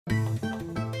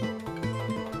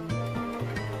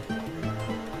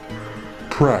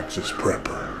Praxis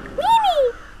Prepper.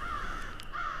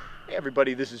 Hey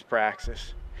everybody, this is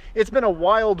Praxis. It's been a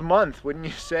wild month, wouldn't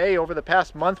you say? Over the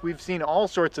past month, we've seen all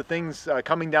sorts of things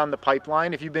coming down the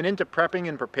pipeline. If you've been into prepping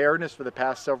and preparedness for the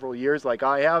past several years, like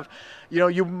I have,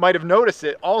 you might have noticed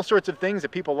that all sorts of things that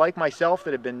people like myself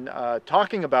that have been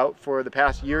talking about for the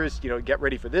past years, get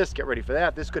ready for this, get ready for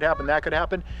that, this could happen, that could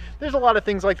happen. There's a lot of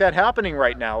things like that happening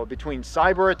right now between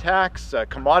cyber attacks,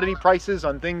 commodity prices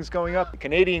on things going up,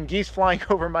 Canadian geese flying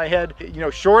over my head,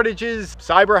 shortages,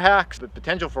 cyber hacks, the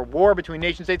potential for war between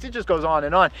nation states. It just goes on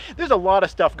and on. There's a lot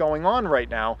of stuff going on right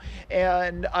now,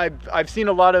 and I've seen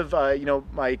a lot of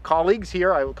my colleagues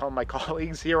here, I will call them my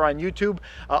colleagues here on YouTube,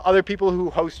 other people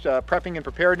who host prepping and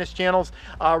preparedness channels,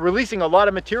 releasing a lot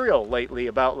of material lately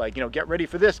about get ready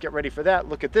for this, get ready for that,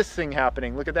 look at this thing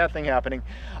happening, look at that thing happening.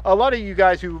 A lot of you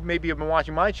guys who maybe have been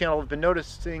watching my channel have been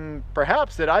noticing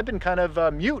perhaps that I've been kind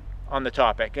of mute on the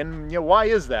topic, and why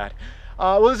is that?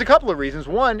 Well, there's a couple of reasons.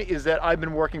 One is that I've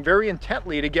been working very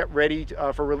intently to get ready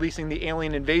for releasing the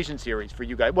Alien Invasion series for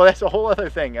you guys. Well, that's a whole other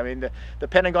thing. I mean, the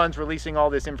Pentagon's releasing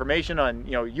all this information on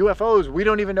UFOs. We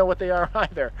don't even know what they are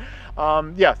either.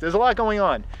 Yeah, there's a lot going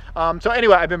on. So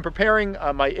anyway, I've been preparing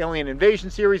my Alien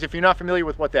Invasion series. If you're not familiar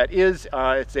with what that is,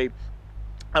 it's a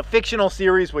fictional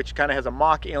series which kind of has a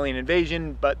mock alien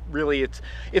invasion, but really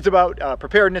it's about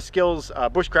preparedness skills,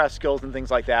 bushcraft skills, and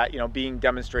things like that, being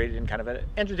demonstrated in kind of an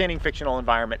entertaining fictional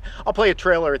environment. I'll play a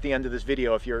trailer at the end of this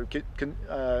video if you're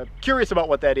curious about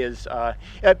what that is. A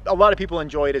lot of people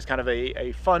enjoy it as kind of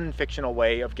a fun fictional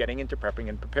way of getting into prepping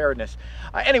and preparedness.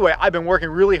 Anyway, I've been working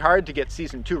really hard to get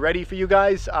season 2 ready for you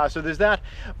guys, so there's that.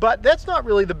 But that's not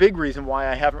really the big reason why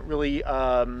I haven't really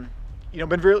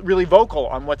been really vocal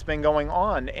on what's been going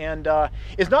on, and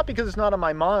it's not because it's not on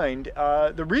my mind.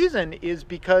 The reason is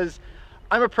because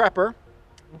I'm a prepper,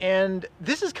 and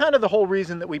this is kind of the whole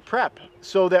reason that we prep,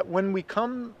 so that when we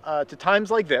come to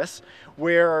times like this,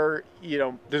 where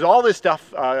there's all this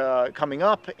stuff coming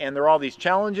up, and there are all these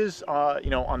challenges,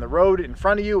 on the road in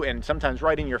front of you, and sometimes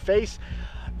right in your face.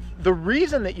 The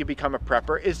reason that you become a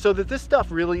prepper is so that this stuff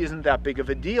really isn't that big of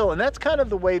a deal, and that's kind of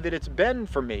the way that it's been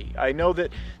for me. I know that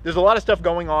there's a lot of stuff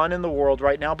going on in the world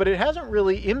right now, but it hasn't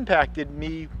really impacted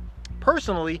me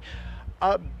personally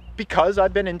because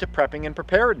I've been into prepping and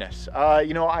preparedness.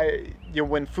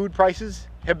 When food prices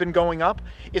have been going up,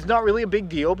 it's not really a big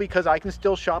deal because I can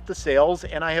still shop the sales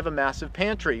and I have a massive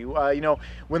pantry.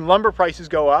 When lumber prices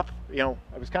go up, I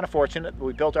was kind of fortunate.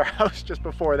 We built our house just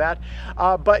before that.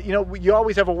 But you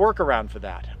always have a workaround for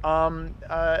that.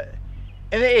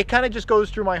 And it kind of just goes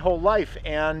through my whole life.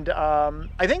 And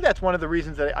I think that's one of the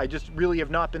reasons that I just really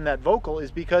have not been that vocal, is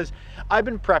because I've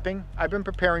been prepping, I've been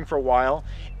preparing for a while,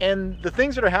 and the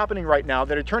things that are happening right now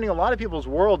that are turning a lot of people's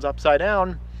worlds upside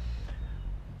down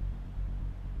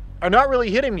are not really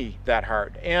hitting me that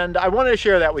hard. And I wanted to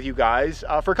share that with you guys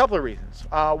for a couple of reasons.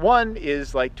 One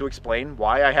is to explain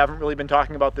why I haven't really been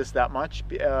talking about this that much.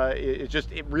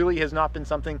 It really has not been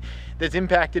something that's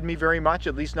impacted me very much,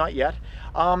 at least not yet.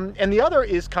 And the other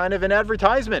is kind of an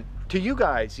advertisement to you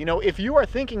guys. If you are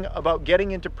thinking about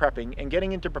getting into prepping and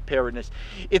getting into preparedness,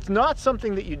 it's not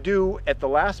something that you do at the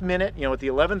last minute, at the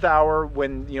 11th hour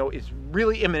when, it's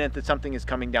really imminent that something is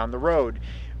coming down the road.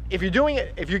 If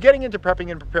you're getting into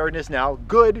prepping and preparedness now,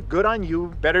 good on you.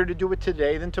 Better to do it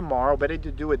today than tomorrow. Better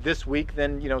to do it this week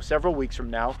than, several weeks from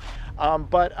now.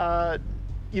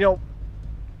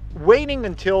 Waiting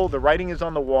until the writing is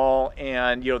on the wall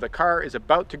and, the car is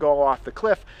about to go off the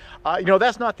cliff,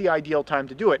 that's not the ideal time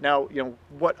to do it. Now,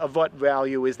 of what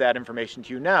value is that information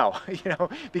to you now?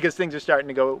 Because things are starting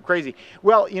to go crazy.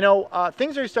 Well,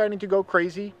 things are starting to go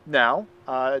crazy now,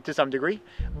 to some degree.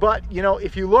 But,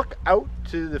 if you look out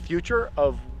to the future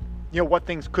of what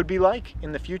things could be like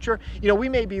in the future. We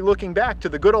may be looking back to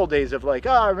the good old days of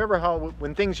I remember how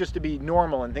when things used to be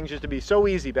normal and things used to be so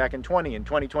easy back in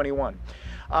 2021.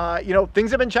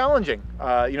 Things have been challenging,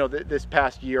 this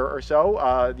past year or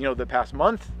so. The past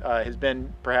month has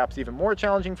been perhaps even more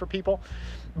challenging for people.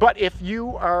 But if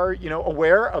you are,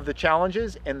 aware of the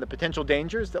challenges and the potential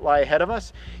dangers that lie ahead of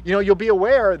us, you'll be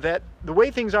aware that the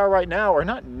way things are right now are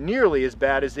not nearly as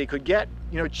bad as they could get.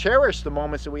 Cherish the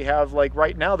moments that we have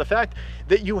right now. The fact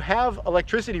that you have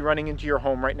electricity running into your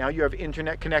home right now, you have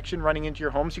internet connection running into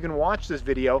your home so you can watch this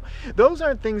video. Those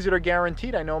aren't things that are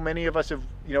guaranteed. I know many of us have,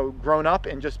 grown up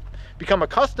and just become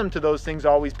accustomed to those things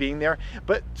always being there.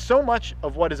 But so much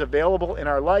of what is available in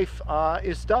our life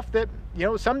is stuff that,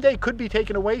 someday could be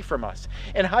taken away from us.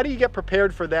 And how do you get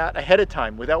prepared for that ahead of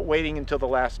time without waiting until the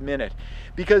last minute?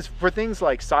 Because for things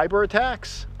like cyber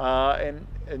attacks and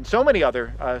and so many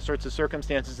other sorts of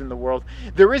circumstances in the world,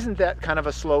 there isn't that kind of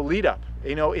a slow lead up.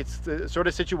 You know, it's the sort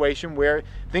of situation where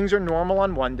things are normal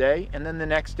on one day and then the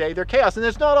next day they're chaos, and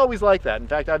it's not always like that. In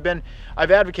fact,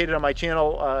 I've advocated on my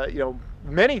channel, you know,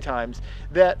 many times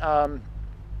that the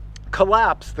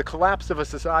collapse of a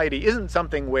society isn't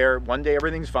something where one day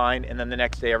everything's fine and then the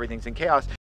next day everything's in chaos.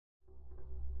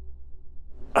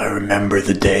 I remember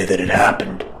the day that it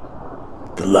happened.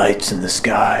 The lights in the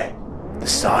sky, the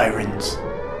sirens,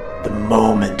 the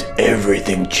moment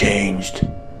everything changed.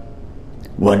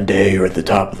 One day you're at the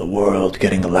top of the world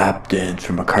getting a lap dance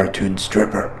from a cartoon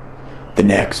stripper. The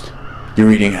next,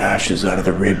 you're eating ashes out of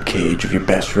the rib cage of your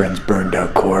best friend's burned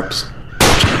out corpse.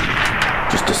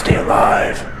 Just to stay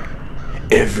alive.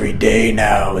 Every day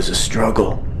now is a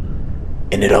struggle.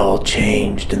 And it all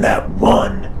changed in that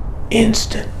one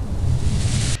instant.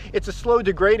 It's a slow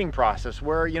degrading process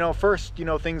where, you know, first, you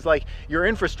know, things like your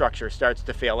infrastructure starts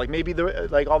to fail. Like maybe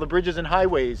all the bridges and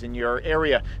highways in your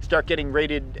area start getting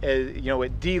rated, you know,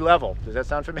 at D level. Does that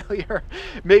sound familiar?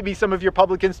 Maybe some of your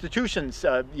public institutions,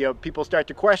 you know, people start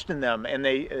to question them and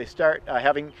they start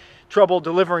having trouble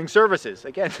delivering services.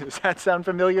 Again, does that sound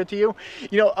familiar to you?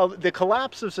 You know, the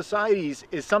collapse of societies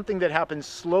is something that happens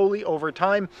slowly over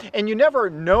time, and you never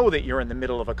know that you're in the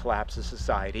middle of a collapse of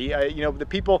society. You know, the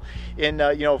people in,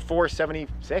 you know,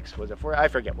 476, was it I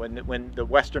forget, when the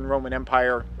Western Roman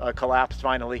Empire collapsed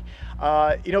finally.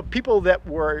 You know, people that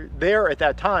were there at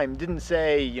that time didn't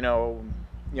say, you know,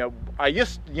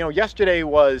 yesterday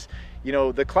was, you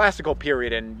know, the classical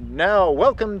period, and now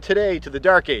welcome today to the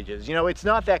Dark Ages. You know, it's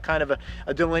not that kind of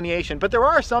a delineation, but there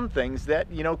are some things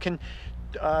that, you know, can,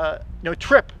 you know,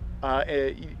 trip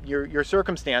your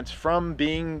circumstance from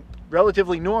being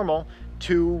relatively normal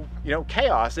to, you know,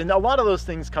 chaos. And a lot of those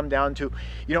things come down to,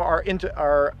 you know,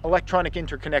 our electronic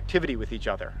interconnectivity with each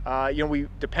other. You know, we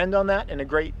depend on that in a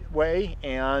great way,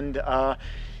 and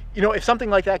you know, if something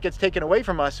like that gets taken away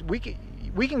from us,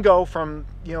 we can go from,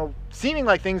 you know, seeming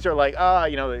like things are like,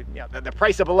 you know, the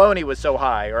price of bologna was so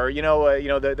high, or, you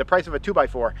know, the price of a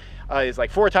 2x4 is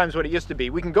like 4 times what it used to be.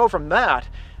 We can go from that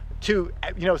to,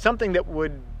 you know, something that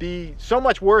would be so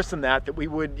much worse than that we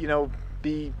would, you know,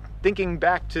 be thinking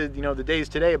back to, you know, the days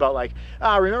today about like,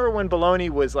 remember when bologna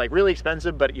was like really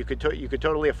expensive, but you could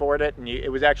totally afford it, and it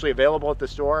was actually available at the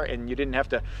store, and you didn't have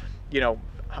to, you know,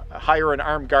 hire an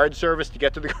armed guard service to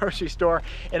get to the grocery store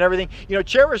and everything. You know,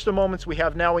 cherish the moments we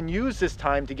have now and use this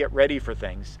time to get ready for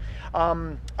things.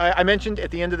 I mentioned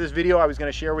at the end of this video I was going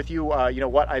to share with you, you know,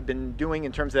 what I've been doing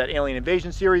in terms of that Alien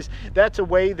Invasion series. That's a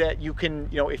way that you can,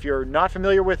 you know, if you're not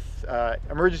familiar with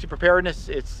emergency preparedness,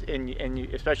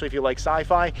 especially if you like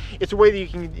sci-fi, it's a way that you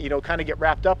can, you know, kind of get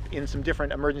wrapped up in some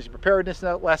different emergency preparedness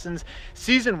lessons.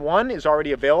 Season 1 is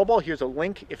already available. Here's a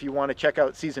link if you want to check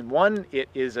out Season 1. It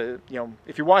is a, you know,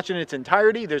 if you watch it in its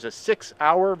entirety, there's a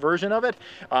 6-hour version of it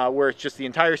where it's just the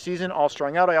entire season all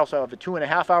strung out. I also have a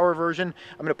 2.5-hour version.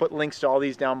 I'm going to put links to all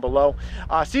these down below.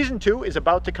 Season 2 is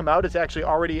about to come out. It's actually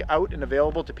already out and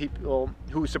available to people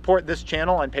who support this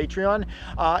channel on Patreon.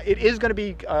 It is going to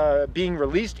be being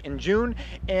released in June,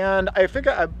 and I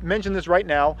figure I mention this right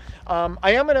now.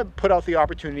 I am going to put out the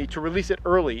opportunity to release it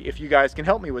early if you guys can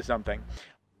help me with something.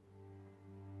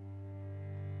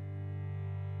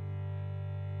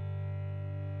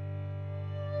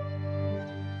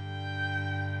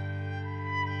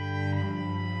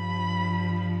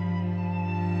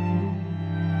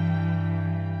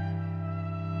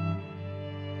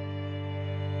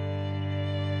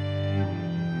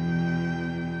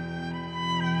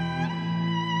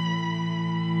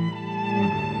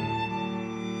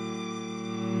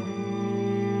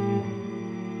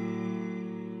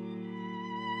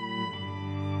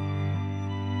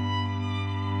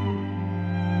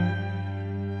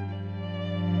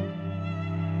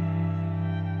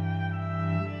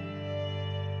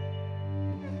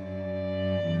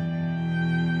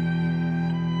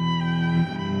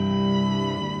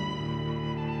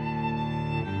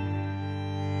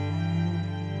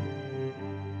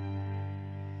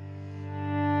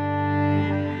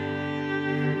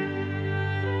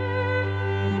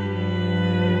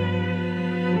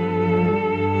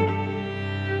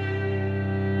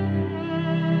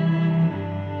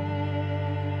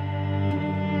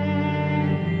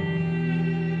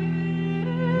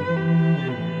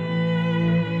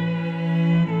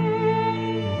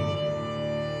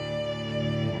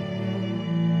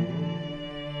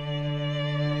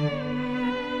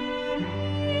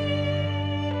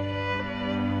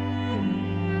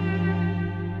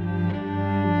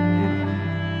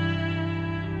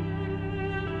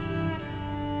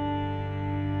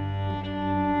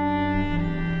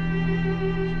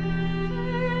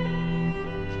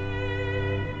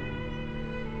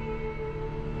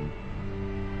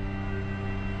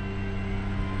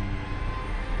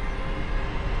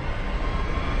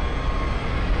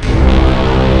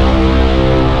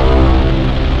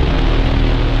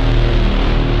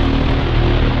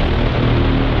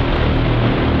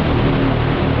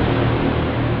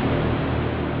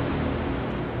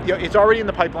 it's already in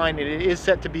the pipeline. It is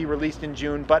set to be released in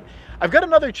June, but I've got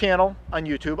another channel on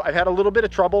YouTube. I've had a little bit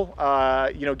of trouble,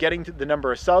 getting to the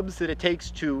number of subs that it takes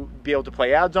to be able to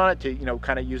play ads on it, to,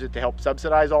 kind of use it to help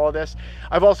subsidize all of this.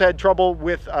 I've also had trouble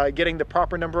with getting the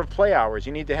proper number of play hours.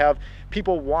 You need to have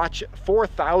people watch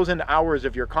 4,000 hours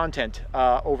of your content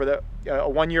over the a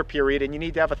 1-year period, and you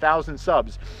need to have 1,000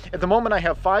 subs. At the moment, I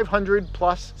have 500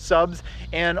 plus subs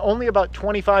and only about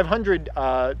 2,500,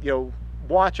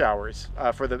 watch hours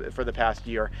for the past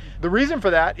year. The reason for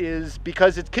that is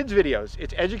because it's kids videos.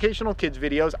 It's educational kids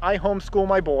videos. I homeschool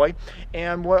my boy,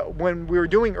 and when we were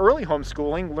doing early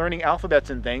homeschooling, learning alphabets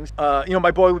and things,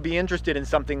 my boy would be interested in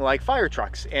something like fire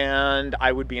trucks, and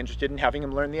I would be interested in having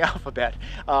him learn the alphabet.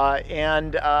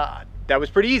 That was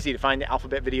pretty easy to find the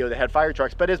alphabet video that had fire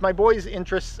trucks. But as my boy's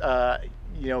interests,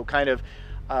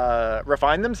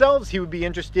 refine themselves, he would be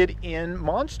interested in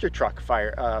monster truck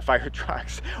fire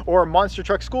trucks, or monster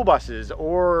truck school buses,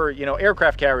 or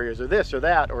aircraft carriers, or this or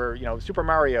that, or Super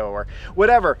Mario or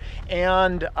whatever.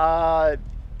 And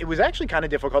it was actually kind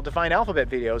of difficult to find alphabet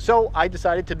videos, so I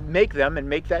decided to make them and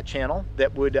make that channel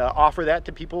that would offer that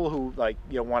to people who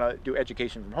want to do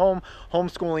education from home,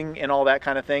 homeschooling, and all that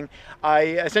kind of thing. I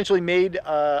essentially made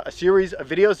a series of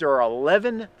videos. There are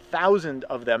 11,000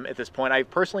 of them at this point. I've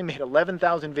personally made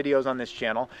 11,000 videos on this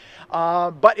channel,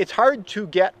 but it's hard to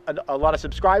get a lot of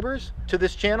subscribers to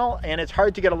this channel, and it's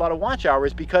hard to get a lot of watch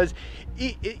hours because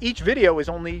each video is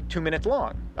only 2 minutes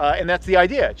long, and that's the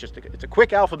idea. It's a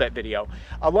quick alphabet video.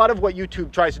 A lot of what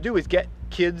YouTube tries to do is get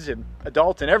kids and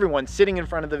adults and everyone sitting in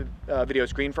front of the video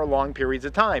screen for long periods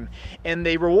of time, and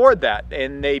they reward that,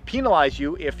 and they penalize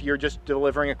you if you're just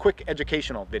delivering a quick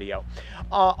educational video.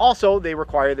 Also, they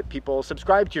require that people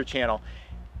subscribe to your channel.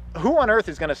 Who on earth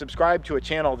is going to subscribe to a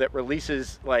channel that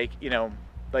releases like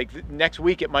next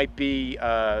week it might be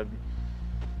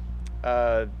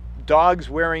dogs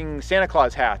wearing Santa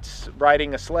Claus hats,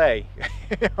 riding a sleigh,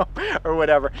 or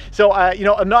whatever. So,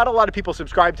 not a lot of people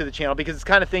subscribe to the channel because it's the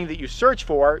kind of thing that you search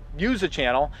for, use a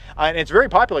channel, and it's a very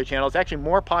popular channel. It's actually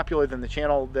more popular than the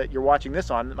channel that you're watching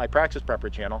this on, my Praxis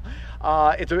Prepper channel.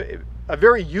 It's a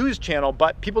very used channel,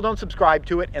 but people don't subscribe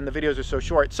to it, and the videos are so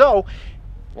short. So,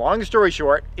 long story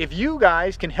short, if you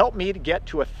guys can help me to get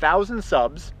to 1,000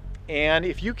 subs, and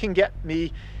if you can get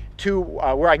me to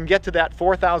where I can get to that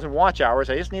 4,000 watch hours,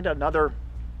 I just need another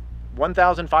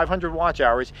 1,500 watch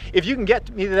hours. If you can get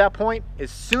me to that point,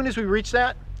 as soon as we reach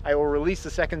that, I will release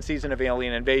the second season of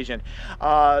Alien Invasion.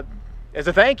 As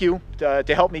a thank you to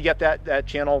help me get that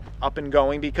channel up and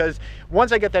going, because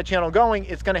once I get that channel going,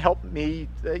 it's going to help me,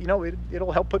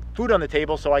 it'll help put food on the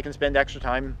table so I can spend extra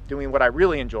time doing what I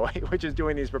really enjoy, which is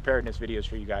doing these preparedness videos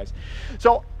for you guys.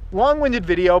 So, long-winded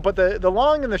video, but the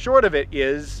long and the short of it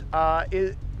is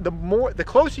the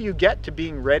closer you get to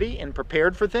being ready and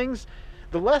prepared for things,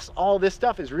 the less all this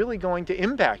stuff is really going to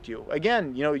impact you.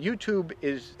 Again, YouTube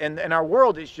is, and our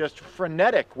world is just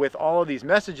frenetic with all of these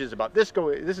messages about this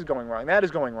is going wrong, that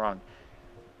is going wrong.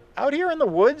 Out here in the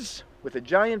woods with a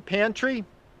giant pantry,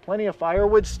 plenty of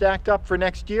firewood stacked up for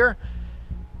next year,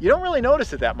 you don't really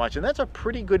notice it that much, and that's a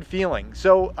pretty good feeling.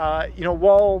 So,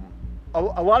 while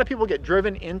a lot of people get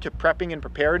driven into prepping and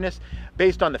preparedness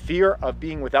based on the fear of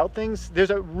being without things, there's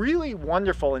a really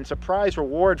wonderful and surprise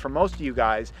reward for most of you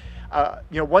guys,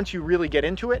 once you really get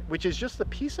into it, which is just the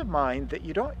peace of mind that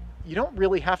you don't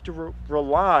really have to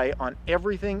rely on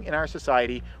everything in our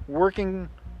society working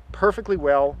perfectly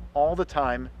well all the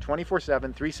time,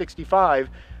 24/7, 365,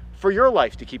 for your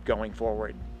life to keep going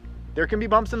forward. There can be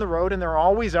bumps in the road, and there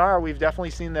always are. We've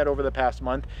definitely seen that over the past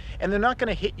month, and they're not going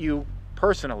to hit you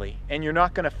personally, and you're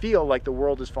not going to feel like the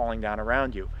world is falling down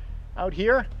around you. Out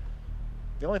here,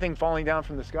 the only thing falling down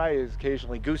from the sky is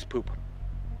occasionally goose poop,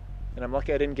 and I'm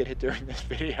lucky I didn't get hit during this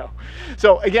video.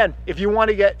 So again, if you want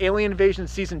to get Alien Invasion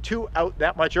Season 2 out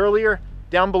that much earlier,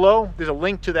 down below there's a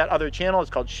link to that other channel.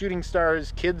 It's called Shooting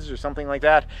Stars Kids or something like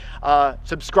that.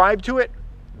 Subscribe to it.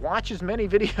 Watch as many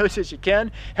videos as you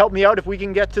can. Help me out. If we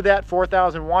can get to that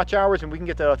 4,000 watch hours and we can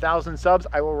get to 1,000 subs,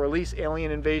 I will release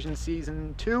Alien Invasion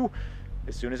Season 2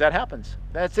 as soon as that happens.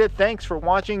 That's it. Thanks for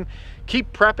watching.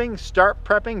 Keep prepping. Start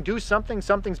prepping. Do something.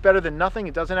 Something's better than nothing.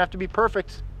 It doesn't have to be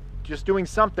perfect. Just doing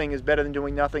something is better than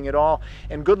doing nothing at all.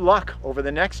 And good luck over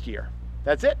the next year.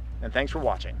 That's it. And thanks for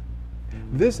watching.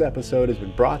 This episode has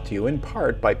been brought to you in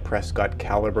part by Prescott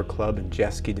Caliber Club and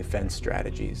Jeske Defense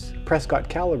Strategies. Prescott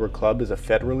Caliber Club is a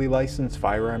federally licensed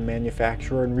firearm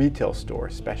manufacturer and retail store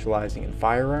specializing in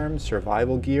firearms,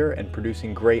 survival gear, and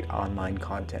producing great online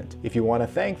content. If you want to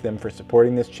thank them for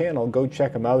supporting this channel, go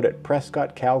check them out at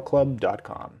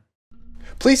PrescottCalClub.com.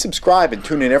 Please subscribe and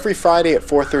tune in every Friday at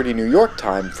 4:30 New York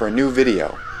time for a new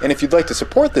video. And if you'd like to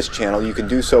support this channel, you can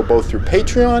do so both through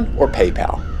Patreon or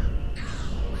PayPal.